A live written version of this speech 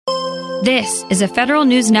This is a Federal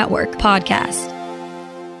News Network podcast.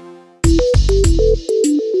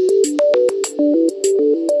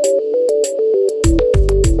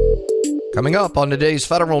 Coming up on today's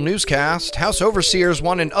Federal Newscast, House overseers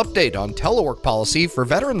want an update on telework policy for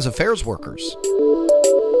Veterans Affairs workers.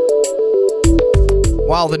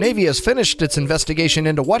 While the Navy has finished its investigation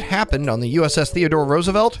into what happened on the USS Theodore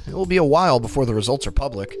Roosevelt, it will be a while before the results are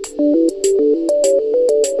public.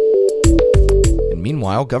 And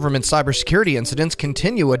meanwhile, government cybersecurity incidents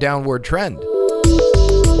continue a downward trend.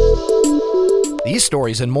 These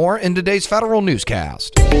stories and more in today's Federal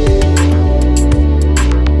Newscast.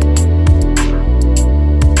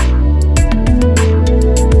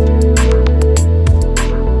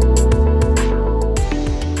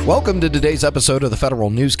 Welcome to today's episode of the Federal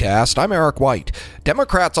Newscast. I'm Eric White.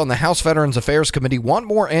 Democrats on the House Veterans Affairs Committee want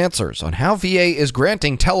more answers on how VA is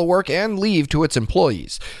granting telework and leave to its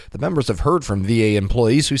employees. The members have heard from VA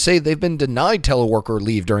employees who say they've been denied telework or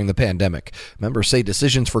leave during the pandemic. Members say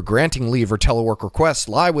decisions for granting leave or telework requests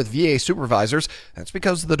lie with VA supervisors. That's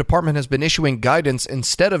because the department has been issuing guidance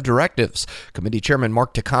instead of directives. Committee Chairman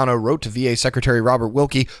Mark Takano wrote to VA Secretary Robert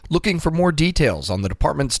Wilkie looking for more details on the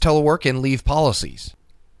department's telework and leave policies.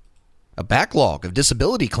 A backlog of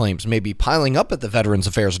disability claims may be piling up at the Veterans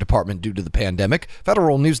Affairs Department due to the pandemic.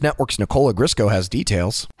 Federal News Network's Nicola Grisco has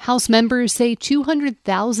details. House members say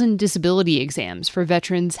 200,000 disability exams for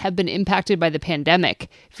veterans have been impacted by the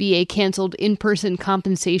pandemic. VA canceled in-person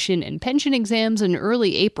compensation and pension exams in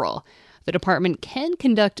early April. The department can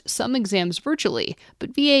conduct some exams virtually,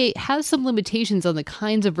 but VA has some limitations on the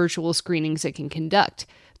kinds of virtual screenings it can conduct.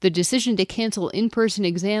 The decision to cancel in-person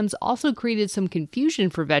exams also created some confusion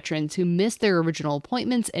for veterans who missed their original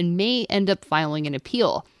appointments and may end up filing an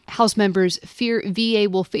appeal. House members fear VA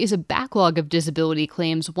will face a backlog of disability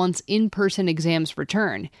claims once in-person exams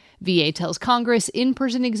return. VA tells Congress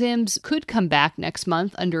in-person exams could come back next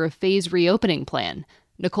month under a phased reopening plan.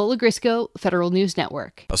 Nicola Grisco, Federal News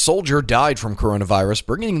Network. A soldier died from coronavirus,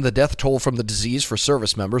 bringing the death toll from the disease for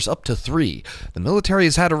service members up to 3. The military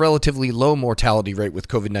has had a relatively low mortality rate with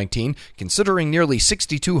COVID-19, considering nearly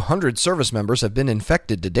 6,200 service members have been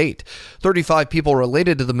infected to date. 35 people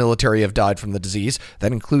related to the military have died from the disease.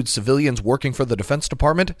 That includes civilians working for the Defense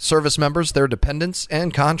Department, service members, their dependents,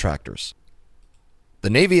 and contractors. The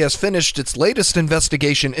Navy has finished its latest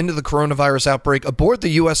investigation into the coronavirus outbreak aboard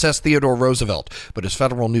the USS Theodore Roosevelt, but as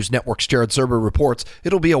Federal News Network's Jared Serber reports,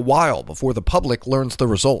 it'll be a while before the public learns the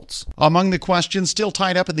results. Among the questions still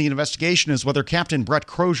tied up in the investigation is whether Captain Brett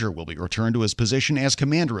Crozier will be returned to his position as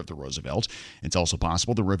commander of the Roosevelt. It's also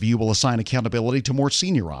possible the review will assign accountability to more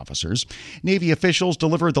senior officers. Navy officials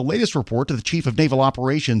delivered the latest report to the Chief of Naval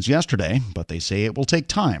Operations yesterday, but they say it will take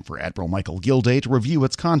time for Admiral Michael Gilday to review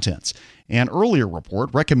its contents. An earlier report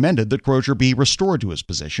recommended that Crozier be restored to his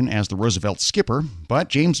position as the Roosevelt skipper, but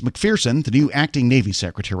James McPherson, the new acting Navy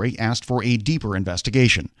Secretary, asked for a deeper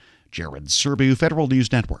investigation. Jared Serbu, Federal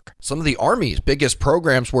News Network. Some of the Army's biggest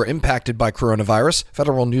programs were impacted by coronavirus.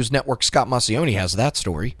 Federal News Network's Scott Maucione has that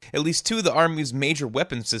story. At least 2 of the Army's major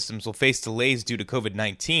weapon systems will face delays due to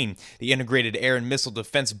COVID-19. The Integrated Air and Missile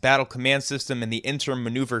Defense Battle Command System and the Interim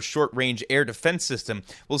Maneuver Short-Range Air Defense System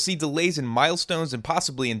will see delays in milestones and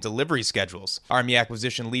possibly in delivery schedules. Army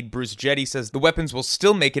Acquisition Lead Bruce Jetty says the weapons will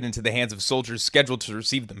still make it into the hands of soldiers scheduled to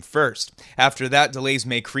receive them first. After that, delays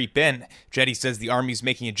may creep in. Jetty says the Army's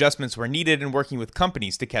making adjustments where needed and working with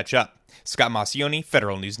companies to catch up. Scott Maucione,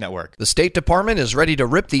 Federal News Network. The State Department is ready to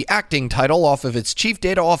rip the acting title off of its Chief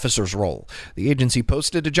Data Officer's role. The agency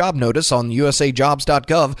posted a job notice on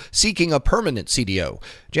usajobs.gov seeking a permanent CDO.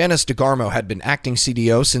 Janice DeGarmo had been acting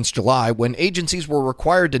CDO since July when agencies were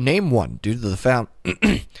required to name one due to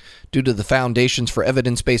the Foundations for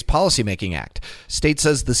Evidence-Based Policymaking Act. State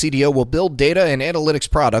says the CDO will build data and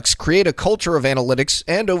analytics products, create a culture of analytics,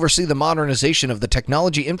 and oversee the modernization of the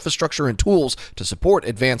technology infrastructure and tools to support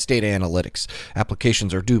advanced data analytics.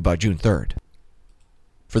 Applications are due by June 3rd.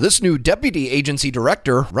 For this new deputy agency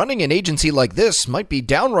director, running an agency like this might be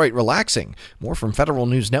downright relaxing. More from Federal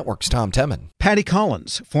News Network's Tom Temin. Patty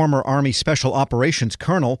Collins, former Army Special Operations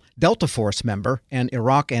Colonel, Delta Force member, and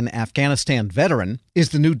Iraq and Afghanistan veteran, is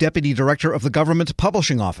the new deputy director of the government's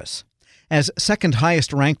publishing office. As second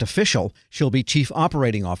highest ranked official, she'll be chief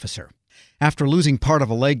operating officer. After losing part of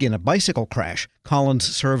a leg in a bicycle crash,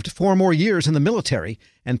 Collins served 4 more years in the military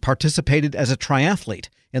and participated as a triathlete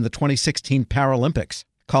in the 2016 Paralympics.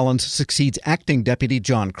 Collins succeeds acting Deputy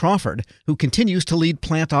John Crawford, who continues to lead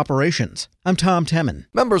plant operations. I'm Tom Temin.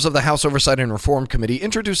 Members of the House Oversight and Reform Committee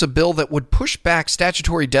introduced a bill that would push back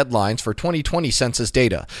statutory deadlines for 2020 census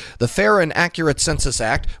data. The Fair and Accurate Census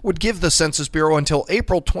Act would give the Census Bureau until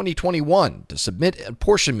April 2021 to submit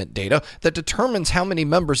apportionment data that determines how many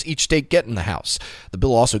members each state get in the House. The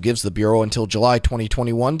bill also gives the Bureau until July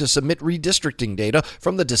 2021 to submit redistricting data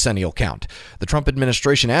from the decennial count. The Trump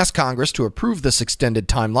administration asked Congress to approve this extended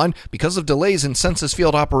timeline because of delays in census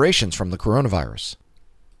field operations from the coronavirus.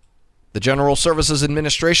 The General Services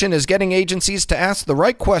Administration is getting agencies to ask the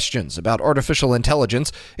right questions about artificial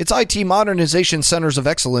intelligence. Its IT Modernization Centers of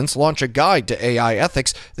Excellence launch a guide to AI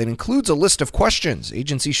ethics that includes a list of questions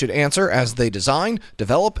agencies should answer as they design,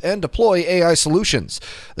 develop, and deploy AI solutions.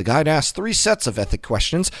 The guide asks 3 sets of ethic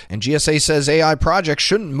questions, and GSA says AI projects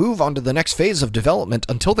shouldn't move on to the next phase of development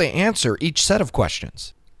until they answer each set of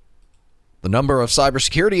questions. The number of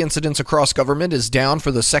cybersecurity incidents across government is down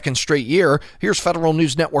for the second straight year. Here's Federal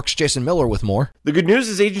News Network's Jason Miller with more. The good news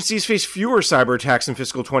is agencies face fewer cyber attacks in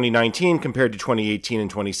fiscal 2019 compared to 2018 and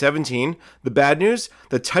 2017. The bad news,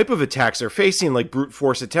 the type of attacks they're facing, like brute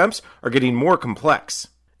force attempts, are getting more complex.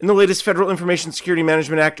 In the latest Federal Information Security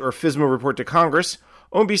Management Act, or FISMA, report to Congress,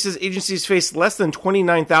 OMB says agencies faced less than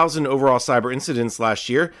 29,000 overall cyber incidents last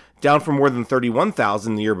year, down from more than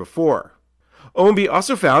 31,000 the year before. OMB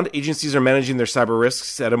also found agencies are managing their cyber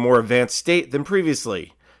risks at a more advanced state than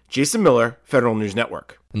previously. Jason Miller, Federal News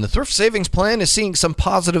Network. And the Thrift Savings Plan is seeing some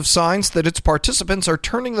positive signs that its participants are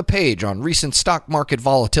turning the page on recent stock market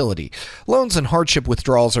volatility. Loans and hardship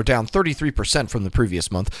withdrawals are down 33% from the previous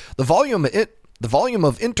month. The volume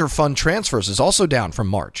of interfund transfers is also down from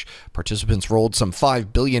March. Participants rolled some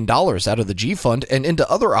 $5 billion out of the G Fund and into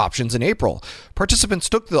other options in April. Participants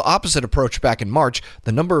took the opposite approach back in March.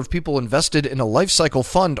 The number of people invested in a life cycle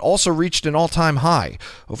fund also reached an all-time high.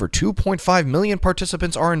 Over 2.5 million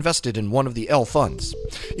participants are invested in one of the L funds.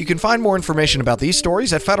 You can find more information about these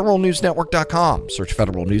stories at federalnewsnetwork.com. Search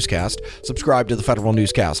Federal Newscast. Subscribe to the Federal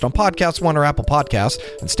Newscast on Podcast One or Apple Podcasts,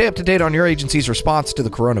 and stay up to date on your agency's response to the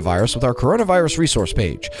coronavirus with our coronavirus resource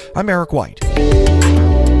page. I'm Eric White.